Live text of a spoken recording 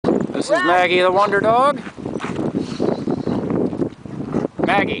This is Maggie the Wonder Dog.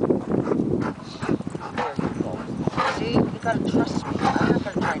 Maggie. See, you gotta trust me. I'm not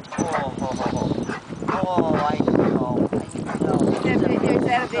gonna try to. Oh, I know. Is that a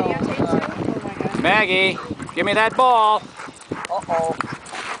videotape too? Oh my God. Maggie, give me that ball. Uh-oh.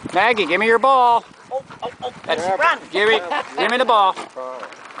 Maggie, give me your ball. Oh, That's, run. give me the ball.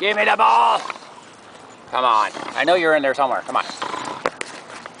 Give me the ball. Come on. I know you're in there somewhere. Come on.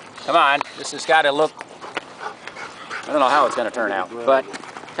 Come on. This has got to look. I don't know how it's going to turn out, but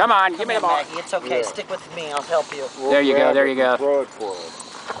come on. Give me the ball. Maggie, it's okay. Yeah. Stick with me. I'll help you. There you go. There you go. Throw it for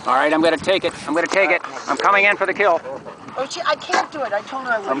us. All right, I'm going to take it. I'm going to take it. I'm coming in for the kill. Oh, I can't do it. I told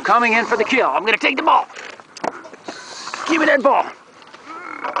her I would. I'm coming in for the kill. I'm going to take the ball. Give me that ball.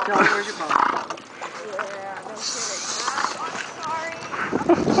 No, where's your ball? Yeah, no kidding.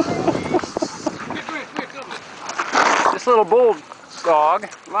 This little bulldog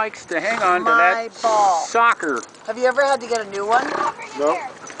likes to hang on to that ball. soccer. Have you ever had to get a new one? Nope.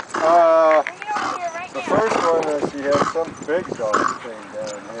 The first one is she had some big dog thing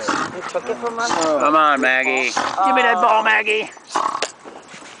down here. You took it from us? Come on, Maggie. Give me that ball, Maggie.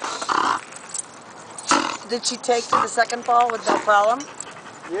 Did she take to the second ball with no problem?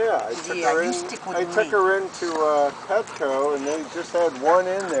 Yeah, I took her into Petco, and they just had one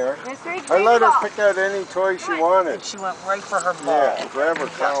in there. I let her pick out any toy she wanted. And she went right for her ball. Yeah, grab her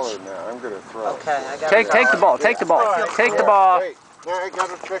collar now. I'm going to throw. Okay, I got Take the ball. Take the ball. Take the ball. Wait, now I got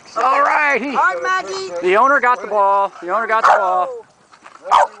to fix it. All right. All right, Maggie. The owner got the ball. The owner got the ball.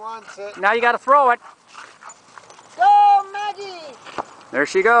 Nobody wants it. Now you got to throw it. Go, Maggie. There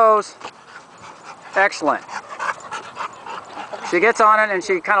she goes. Excellent. She gets on it and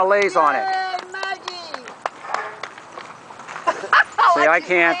she kind of lays on it. Yay, Maggie. See, I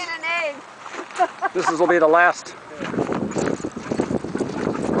can't. This will be the last.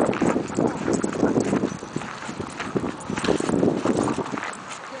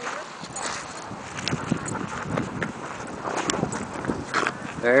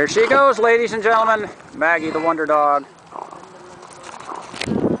 There she goes, ladies and gentlemen. Maggie the Wonder Dog.